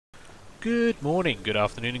Good morning, good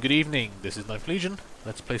afternoon and good evening. This is Knife Legion.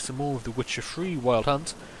 Let's play some more of the Witcher 3 Wild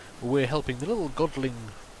Hunt. We're helping the little godling...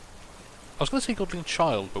 I was going to say godling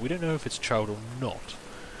child, but we don't know if it's a child or not.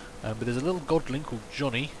 But there's a little godling called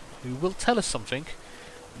Johnny who will tell us something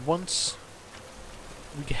once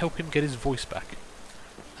we can help him get his voice back.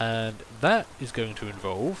 And that is going to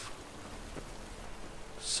involve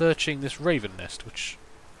searching this raven nest, which...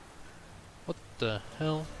 What the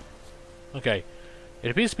hell? Okay. It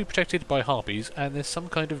appears to be protected by harpies, and there's some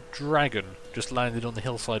kind of dragon just landed on the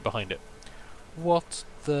hillside behind it. What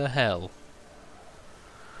the hell?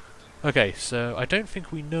 Okay, so I don't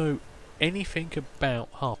think we know anything about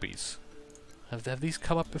harpies. Have these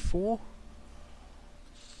come up before?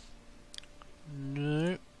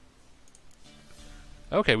 No.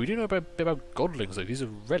 Okay, we do know about godlings though. These are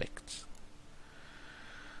relicts.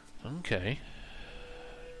 Okay.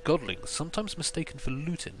 Godlings, sometimes mistaken for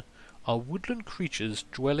lutin, are woodland creatures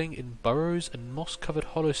dwelling in burrows and moss-covered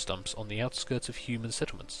hollow stumps on the outskirts of human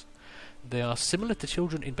settlements. They are similar to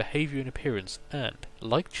children in behaviour and appearance and,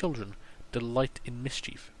 like children, delight in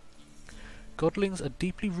mischief. Godlings are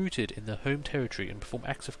deeply rooted in their home territory and perform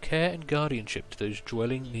acts of care and guardianship to those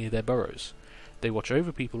dwelling near their burrows. They watch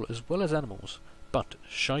over people as well as animals, but,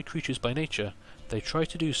 shy creatures by nature, they try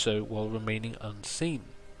to do so while remaining unseen.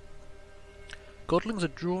 Godlings are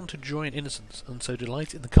drawn to joy and innocence, and so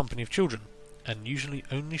delight in the company of children, and usually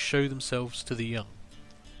only show themselves to the young.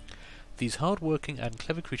 These hard-working and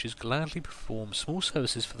clever creatures gladly perform small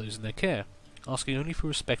services for those in their care, asking only for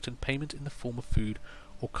respect and payment in the form of food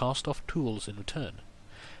or cast-off tools in return.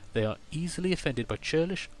 They are easily offended by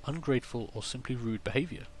churlish, ungrateful, or simply rude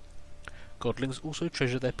behaviour. Godlings also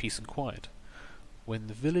treasure their peace and quiet. When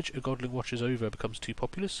the village a godling watches over becomes too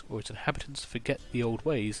populous, or its inhabitants forget the old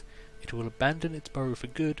ways, it will abandon its burrow for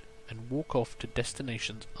good and walk off to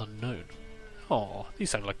destinations unknown. Aw, these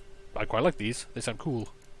sound like... I quite like these. They sound cool.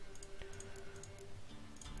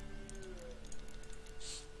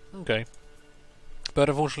 Okay. But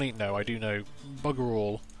unfortunately, no, I do know bugger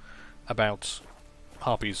all about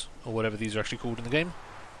harpies, or whatever these are actually called in the game.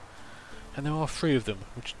 And there are 3 of them,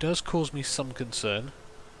 which does cause me some concern.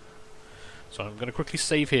 So I'm going to quickly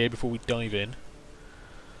save here before we dive in.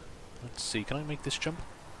 Let's see, can I make this jump?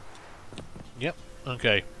 Yep,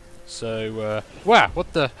 okay. So, wow,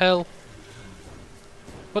 what the hell?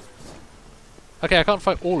 What? Okay, I can't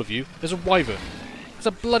fight all of you. There's a wyvern. There's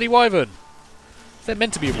a bloody wyvern! Is there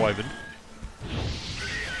meant to be a wyvern?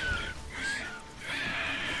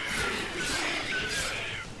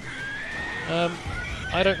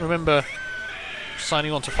 I don't remember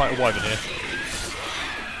signing on to fight a wyvern here.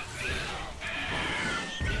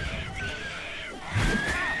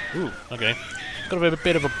 Ooh, okay. Got a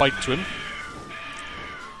bit of a bite to him.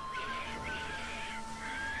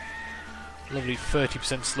 Lovely 30%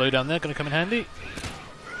 slowdown there, going to come in handy.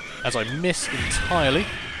 As I miss entirely.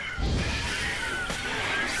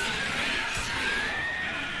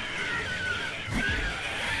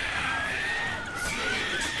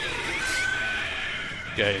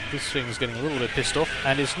 Okay, this thing's getting a little bit pissed off,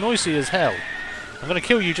 and it's noisy as hell. I'm going to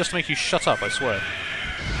kill you just to make you shut up, I swear.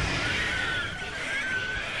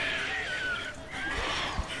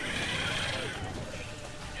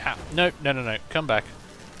 No, no, no, no. Come back.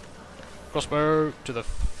 Crossbow to the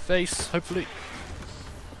face, hopefully.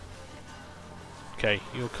 Okay,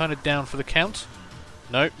 you're kind of down for the count.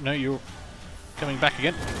 No, no, you're coming back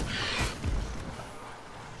again.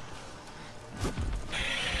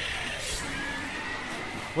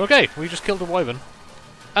 Okay, we just killed a wyvern.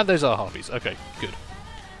 And those are harpies. Okay, good.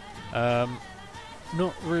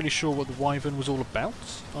 Not really sure what the wyvern was all about,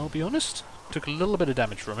 I'll be honest. Took a little bit of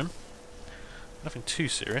damage from him. Nothing too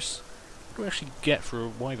serious. What do we actually get for a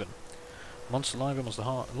wyvern? Monster liver, monster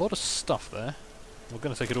heart, a lot of stuff there. We're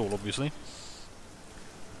going to take it all, obviously.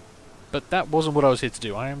 But that wasn't what I was here to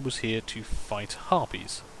do. I was here to fight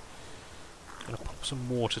harpies. Going to pop some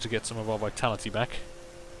water to get some of our vitality back.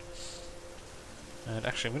 And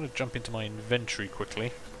actually, I'm going to jump into my inventory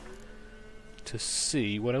quickly to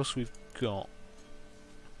see what else we've got.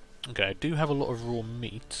 Okay, I do have a lot of raw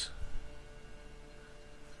meat.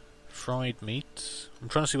 Fried meat. I'm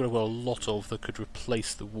trying to see what I've got a lot of that could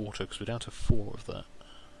replace the water, because we're down to 4 of that.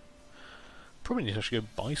 Probably need to actually go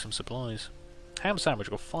buy some supplies. Ham sandwich.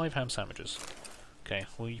 I've got 5 ham sandwiches. Okay,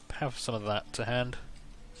 we have some of that to hand.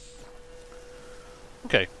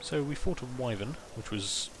 Okay, so we fought a wyvern, which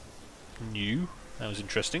was new. That was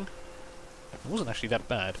interesting. It wasn't actually that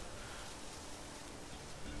bad.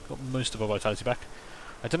 Got most of our vitality back.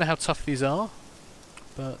 I don't know how tough these are,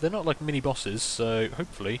 but they're not like mini bosses, so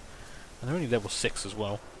hopefully... And they're only level 6 as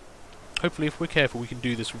well. Hopefully, if we're careful, we can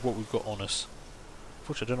do this with what we've got on us.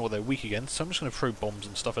 Unfortunately, I don't know what they're weak against, so I'm just going to throw bombs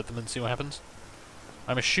and stuff at them and see what happens.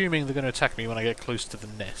 I'm assuming they're going to attack me when I get close to the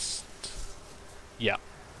nest. Yeah.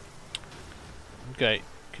 Okay,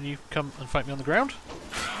 can you come and fight me on the ground?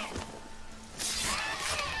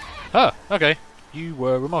 Ah, okay. You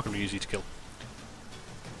were remarkably easy to kill.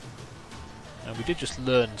 And we did just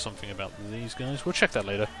learn something about these guys. We'll check that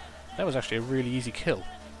later. That was actually a really easy kill.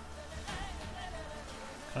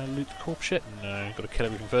 Can I loot the corpse shit? No, gotta kill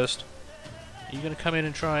everything first. Are you gonna come in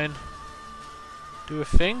and try and do a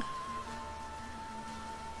thing?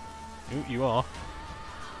 Ooh, you are.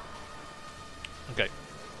 Okay.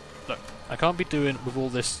 Look, I can't be doing with all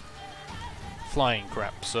this flying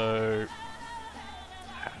crap, so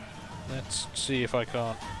let's see if I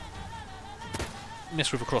can't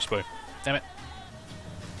miss with a crossbow. Damn it.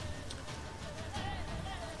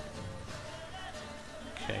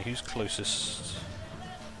 Okay, who's closest?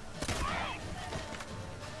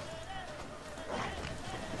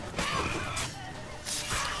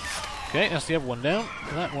 Okay, that's the other one down.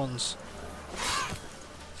 That one's...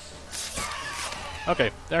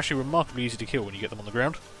 Okay, they're actually remarkably easy to kill when you get them on the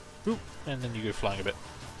ground. Ooh, and then you go flying a bit.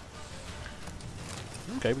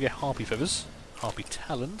 Okay, we get harpy feathers. Harpy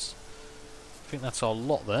talons. I think that's our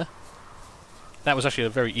lot there. That was actually a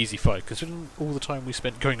very easy fight, considering all the time we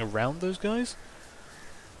spent going around those guys.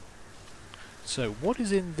 So, what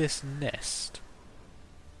is in this nest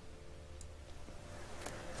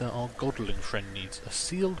that our godling friend needs? A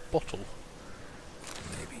sealed bottle.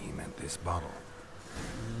 Maybe he meant this bottle.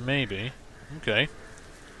 Maybe. Okay.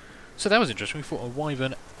 So that was interesting. We fought a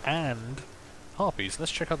wyvern and harpies.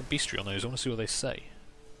 Let's check out the bestiary on those. I want to see what they say.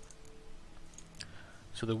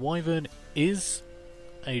 So the wyvern is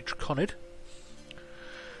a draconid.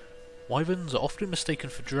 Wyverns are often mistaken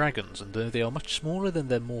for dragons, and though they are much smaller than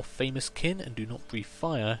their more famous kin and do not breathe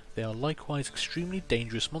fire, they are likewise extremely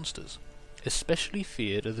dangerous monsters. Especially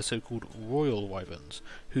feared are the so-called royal wyverns,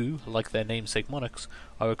 who, like their namesake monarchs,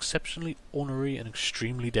 are exceptionally ornery and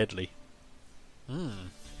extremely deadly.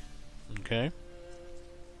 Okay.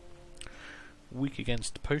 Weak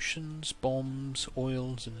against potions, bombs,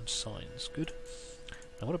 oils, and signs. Good.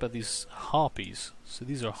 Now what about these harpies? So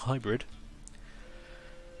these are a hybrid.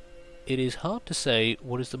 It is hard to say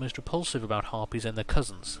what is the most repulsive about harpies and their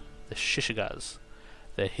cousins, the shishigas.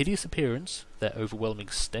 Their hideous appearance, their overwhelming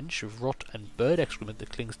stench of rot and bird excrement that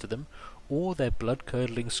clings to them, or their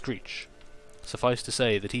blood-curdling screech. Suffice to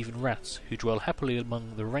say that even rats, who dwell happily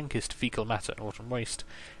among the rankest fecal matter and rotten waste,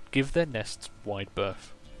 give their nests wide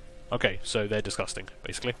berth. Okay, so they're disgusting,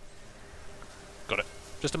 basically. Got it.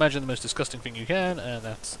 Just imagine the most disgusting thing you can, and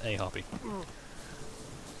that's a harpy.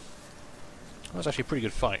 That was actually a pretty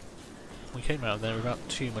good fight. We came out of there without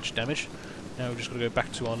too much damage. Now we've just got to go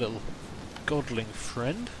back to our little godling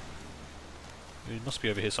friend. He must be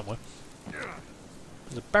over here somewhere.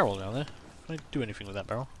 There's a barrel down there. Can I do anything with that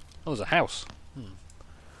barrel? Oh, there's a house.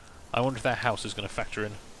 I wonder if that house is going to factor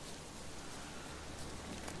in.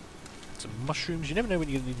 Some mushrooms. You never know when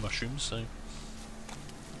you're going to need mushrooms, so...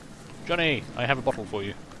 Johnny, I have a bottle for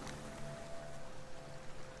you.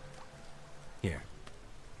 Here.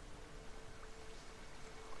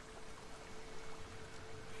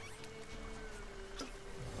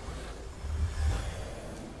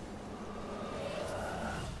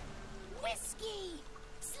 Whiskey!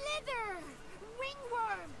 Slither!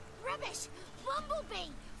 Ringworm! Rubbish!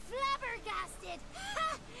 Bumblebee! Flabbergasted!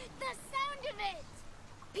 Ha! The sound of it!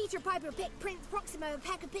 Peter Piper picked Prince Proximo a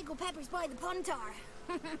pack of pickled peppers by the Pontar.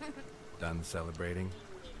 Done celebrating?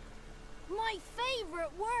 My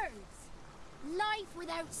favourite words! Life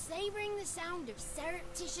without savouring the sound of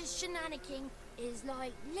surreptitious shenanigans is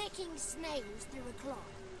like licking snails through a cloth.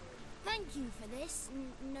 Thank you for this,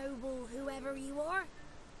 noble whoever you are.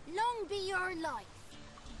 Long be your life.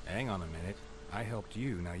 Hang on a minute. I helped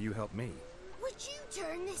you, now you help me. Would you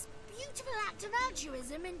turn this beautiful act of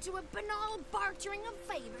altruism into a banal bartering of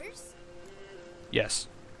favours? Yes.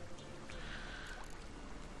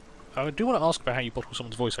 I do want to ask about how you bottle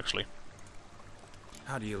someone's voice, actually.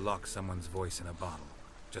 How do you lock someone's voice in a bottle?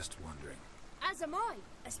 Just wondering. As am I,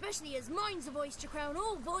 especially as mine's a voice to crown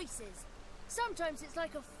all voices. Sometimes it's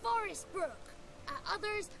like a forest brook, at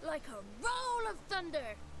others like a roll of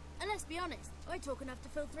thunder. And let's be honest, I talk enough to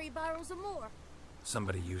fill 3 barrels or more.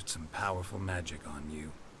 Somebody used some powerful magic on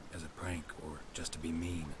you, as a prank or just to be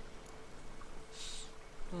mean.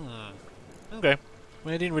 Okay.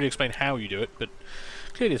 Well, I didn't really explain how you do it, but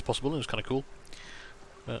clearly it's possible and it was kind of cool.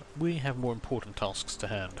 But we have more important tasks to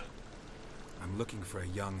hand. I'm looking for a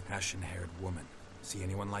young, ashen-haired woman. See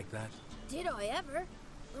anyone like that? Did I ever?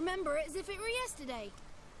 Remember it as if it were yesterday.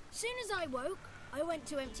 Soon as I woke, I went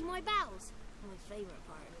to empty my bowels. My favourite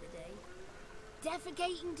part of the day.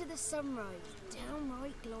 defecating to the sunrise.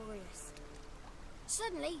 Downright glorious.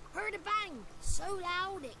 Suddenly, heard a bang, so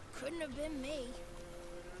loud it couldn't have been me.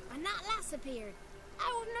 And that lass appeared,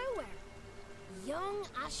 out of nowhere. Young,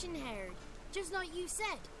 ashen-haired, just like you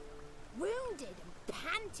said. Wounded and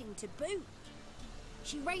panting to boot.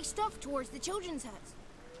 She raced off towards the children's hut,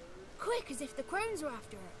 quick as if the crones were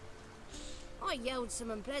after her. I yelled some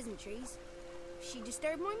unpleasantries. She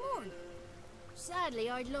disturbed my morn. Sadly,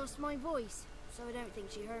 I'd lost my voice, so I don't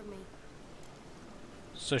think she heard me.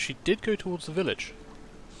 So she did go towards the village.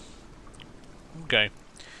 Okay.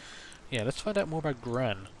 Yeah, let's find out more about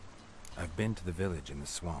Gran. I've been to the village in the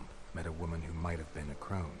swamp, met a woman who might have been a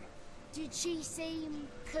crone. Did she seem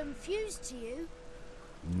confused to you?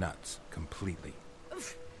 Nuts, completely.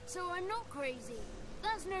 So I'm not crazy.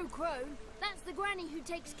 That's no crone. That's the granny who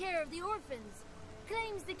takes care of the orphans.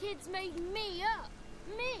 Claims the kids made me up.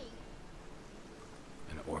 Me!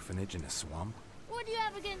 An orphanage in a swamp? What do you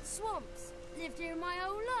have against swamps? Lived here my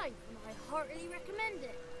whole life, and I heartily recommend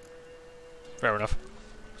it. Fair enough.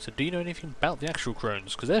 So do you know anything about the actual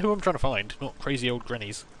crones? Because they're who I'm trying to find, not crazy old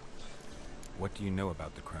grannies. What do you know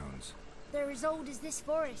about the crones? They're as old as this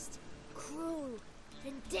forest. Cruel,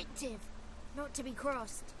 vindictive, not to be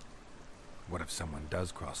crossed. What if someone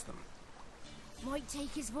does cross them? Might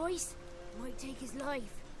take his voice, might take his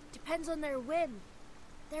life. Depends on their whim.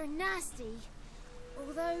 They're nasty,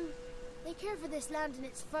 although they care for this land and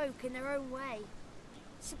its folk in their own way.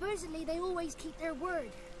 Supposedly they always keep their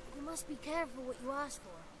word. You must be careful what you ask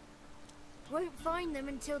for. Won't find them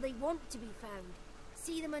until they want to be found.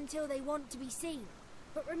 See them until they want to be seen.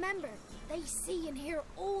 But remember, they see and hear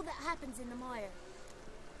all that happens in the mire.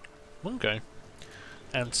 Okay.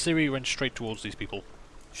 And Ciri went straight towards these people.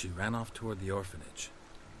 She ran off toward the orphanage.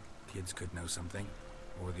 Kids could know something,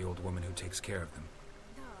 or the old woman who takes care of them.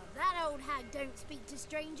 Oh, that old hag don't speak to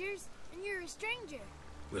strangers, and you're a stranger.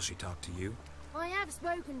 Will she talk to you? I have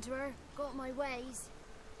spoken to her, got my ways.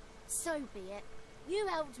 So be it. You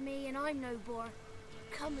helped me and I'm no bore.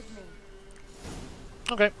 Come with me.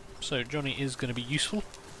 Okay, so Johnny is going to be useful.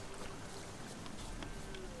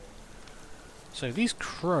 So these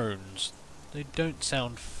crones, they don't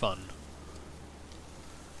sound fun.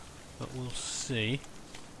 But we'll see.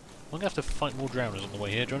 I'm going to have to fight more drowners on the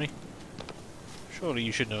way here, Johnny. Surely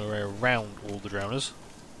you should know a way around all the drowners.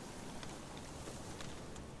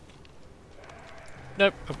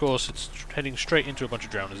 Nope, of course, it's heading straight into a bunch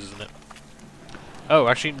of drowners, isn't it? Oh,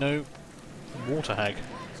 actually, no. Water hag.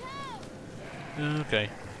 Okay,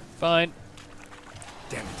 fine.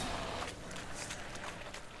 Damn it.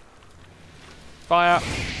 Fire!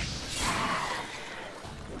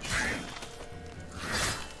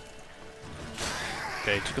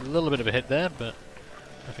 Okay, took a little bit of a hit there, but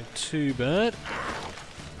nothing too bad.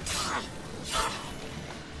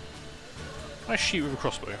 Can I shoot you with a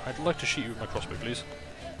crossbow? I'd like to shoot you with my crossbow, please.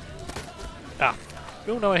 Ah!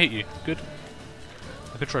 Oh no, I hit you. Good.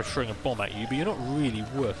 I could try throwing a bomb at you, but you're not really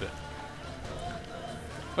worth it.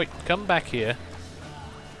 Wait, come back here.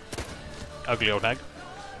 Ugly old hag.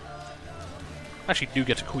 I actually do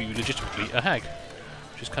get to call you legitimately a hag,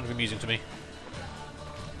 which is kind of amusing to me.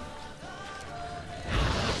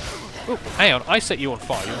 Oh, hang on, I set you on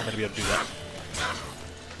fire, you're not going to be able to do that.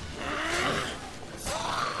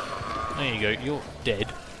 There you go, you're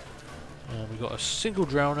dead. And we've got a single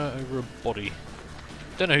drowner over a body.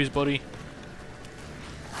 Don't know whose body.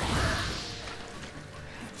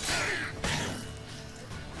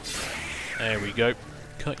 There we go.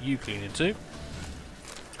 Cut you clean in two.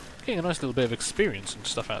 Getting a nice little bit of experience and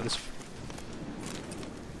stuff out of this.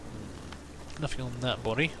 Nothing on that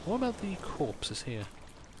body. What about the corpses here?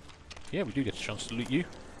 Yeah, we do get a chance to loot you.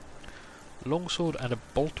 Longsword and a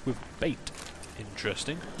bolt with bait.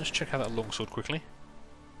 Interesting. Let's check out that longsword quickly.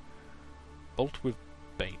 Bolt with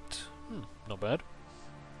bait. Not bad.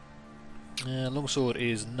 Longsword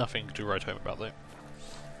is nothing to write home about though.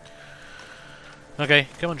 Okay,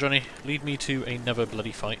 come on Johnny, lead me to another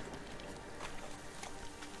bloody fight.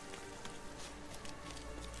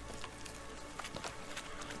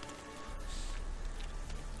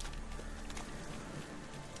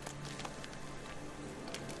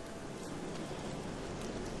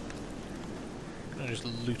 Gonna just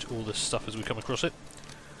loot all this stuff as we come across it.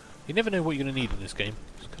 You never know what you're going to need in this game.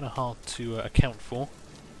 It's kind of hard to account for.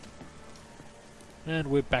 And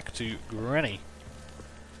we're back to Granny.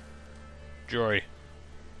 Joy.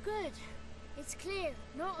 Good. It's clear.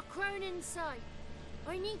 Not a crone in sight.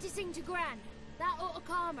 I need to sing to Gran. That ought to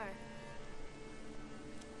calm her.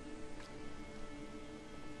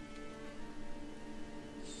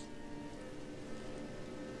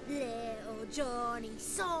 Little Johnny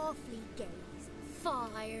softly gazed,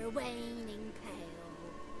 fire waning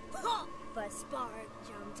pale. Pop! A spark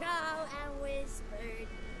jumped out and whispered,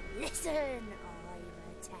 "Listen, I've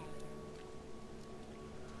a tale."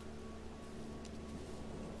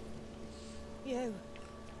 You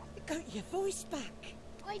got your voice back.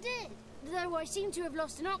 I did, though I seem to have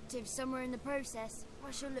lost an octave somewhere in the process.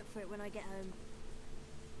 I shall look for it when I get home.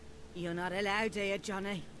 You're not allowed here,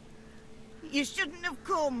 Johnny. You shouldn't have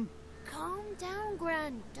come. Calm down,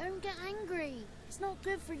 Gran. Don't get angry. It's not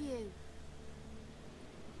good for you.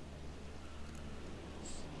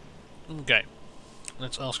 Okay.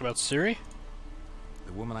 Let's ask about Ciri.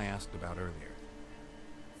 The woman I asked about earlier.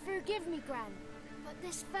 Forgive me, Gran, but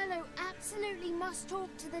this fellow absolutely must talk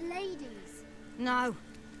to the ladies. No,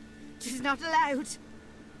 she's not allowed.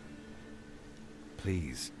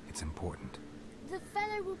 Please, it's important. The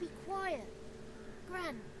fellow will be quiet.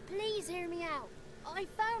 Gran, please hear me out. I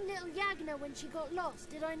found little Yagna when she got lost,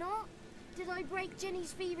 did I not? Did I break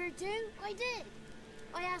Ginny's fever too? I did.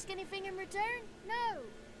 I ask anything in return? No.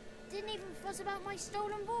 Didn't even fuss about my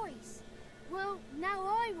stolen voice. Well, now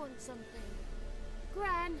I want something.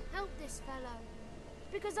 Gran, help this fellow.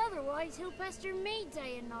 Because otherwise he'll pester me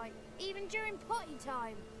day and night, even during potty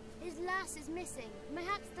time. His lass is missing.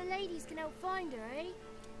 Perhaps the ladies can help find her, eh?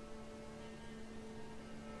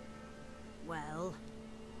 Well,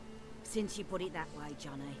 since you put it that way,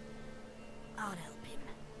 Johnny, I'll help him.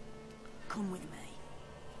 Come with me.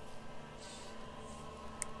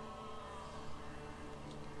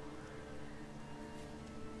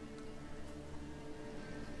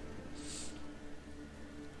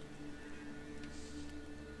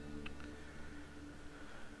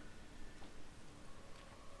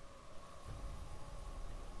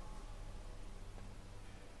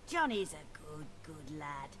 Johnny's a good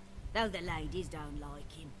lad, though the ladies don't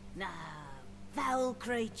like him. No, foul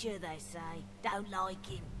creature, they say. Don't like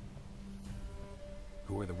him.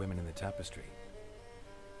 Who are the women in the tapestry?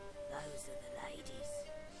 Those are the ladies.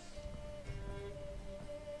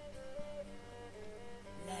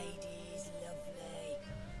 Ladies lovely,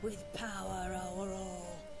 with power o'er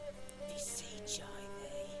all. Beseech I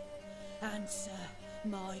thee, answer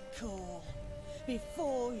my call.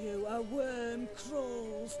 Before you a worm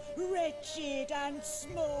crawls, wretched and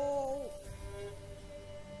small.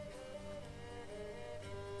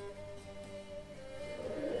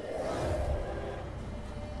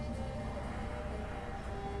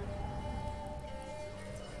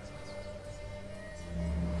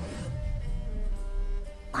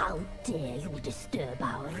 How dare you disturb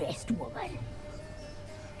our rest, woman?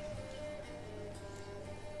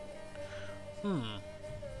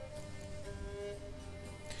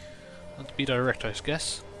 Let's be direct, I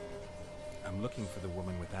guess. I'm looking for the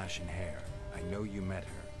woman with ashen hair. I know you met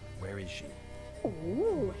her. Where is she?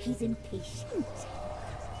 Oh, he's impatient.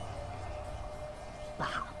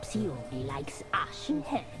 Perhaps he only likes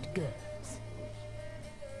ashen-haired girls.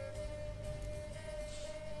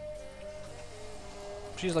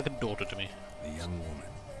 She's like a daughter to me. The young woman.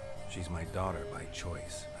 She's my daughter by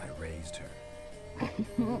choice. I raised her.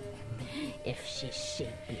 If she's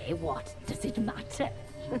shapely, what does it matter?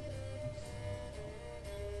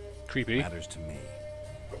 Creepy. Matters to me.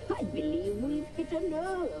 I believe we've hit a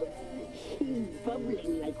nerve. He's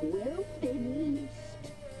bubbling like well-fed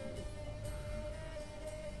yeast.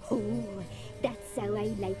 Oh, that's how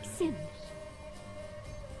I like him.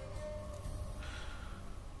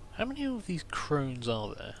 How many of these crones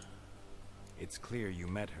are there? It's clear you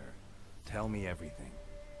met her. Tell me everything.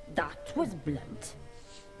 That was blunt.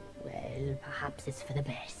 Well, perhaps it's for the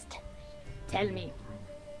best. Tell me,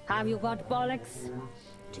 have you got bollocks?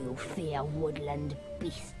 Do you fear woodland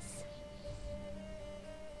beasts?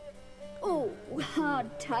 Oh,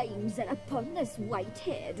 hard times are upon this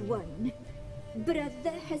white-haired one.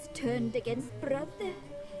 Brother has turned against brother.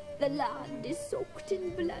 The land is soaked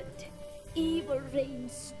in blood. Evil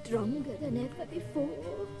reigns stronger than ever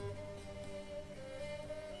before.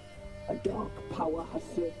 A dark power has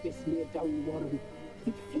surfaced near Downwarren.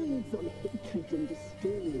 It feeds on hatred and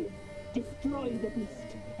despair. Destroy the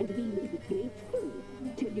beast, and we may be grateful.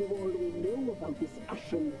 Tell you all we know about this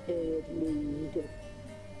ashen-haired maid.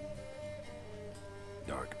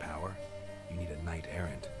 Dark power? You need a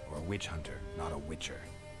knight-errant or a witch hunter, not a witcher.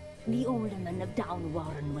 The alderman of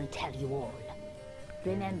Downwarren will tell you all.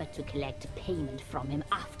 Remember to collect payment from him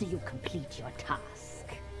after you complete your task.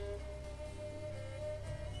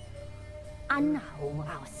 And now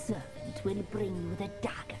our servant will bring you the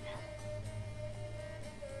dagger.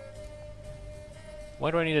 Why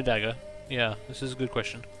do I need a dagger? Yeah, this is a good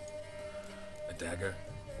question. A dagger?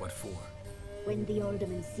 What for? When the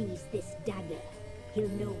alderman sees this dagger, he'll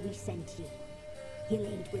know we sent you. He'll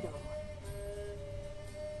aid with all.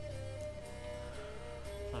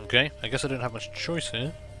 Okay, I guess I don't have much choice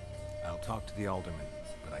here. I'll talk to the alderman,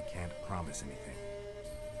 but I can't promise anything.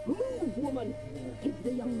 Move, woman! Give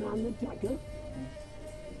the young man the dagger.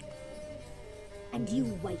 And you,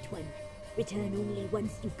 White One, return only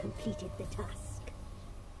once you've completed the task.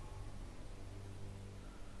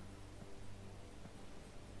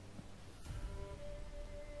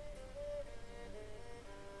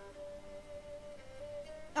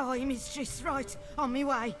 Aye, mistress, right. On me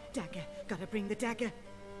way. Dagger. Gotta bring the dagger.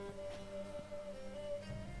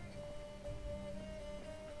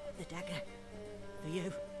 The dagger. For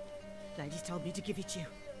you. Ladies told me to give it you.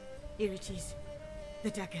 Here it is.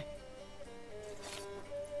 The dagger.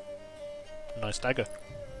 Nice dagger.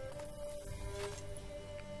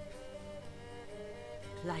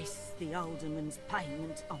 Place the alderman's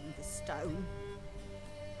payment on the stone.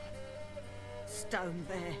 Stone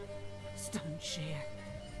there. Stone shear.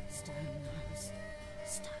 Stone nose.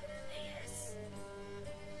 Stone ears.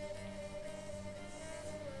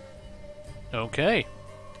 Okay.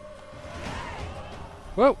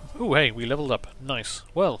 Well, oh hey, we leveled up. Nice.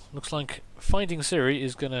 Well, looks like finding Ciri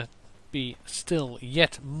is gonna be still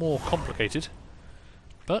yet more complicated.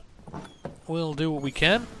 But we'll do what we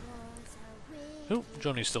can. Oh,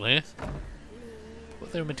 Johnny's still here.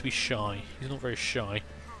 But they were meant to be shy. He's not very shy.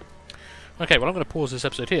 Okay, well I'm going to pause this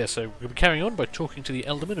episode here, so we'll be carrying on by talking to the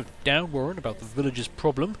Alderman of Downwarren about the village's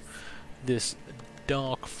problem, this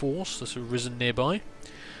dark force that's arisen nearby.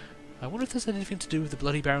 I wonder if there's anything to do with the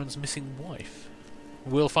Bloody Baron's missing wife.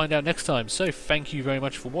 We'll find out next time, so thank you very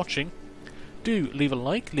much for watching. Do leave a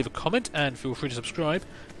like, leave a comment, and feel free to subscribe,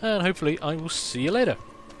 and hopefully I will see you later.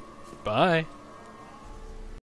 Bye!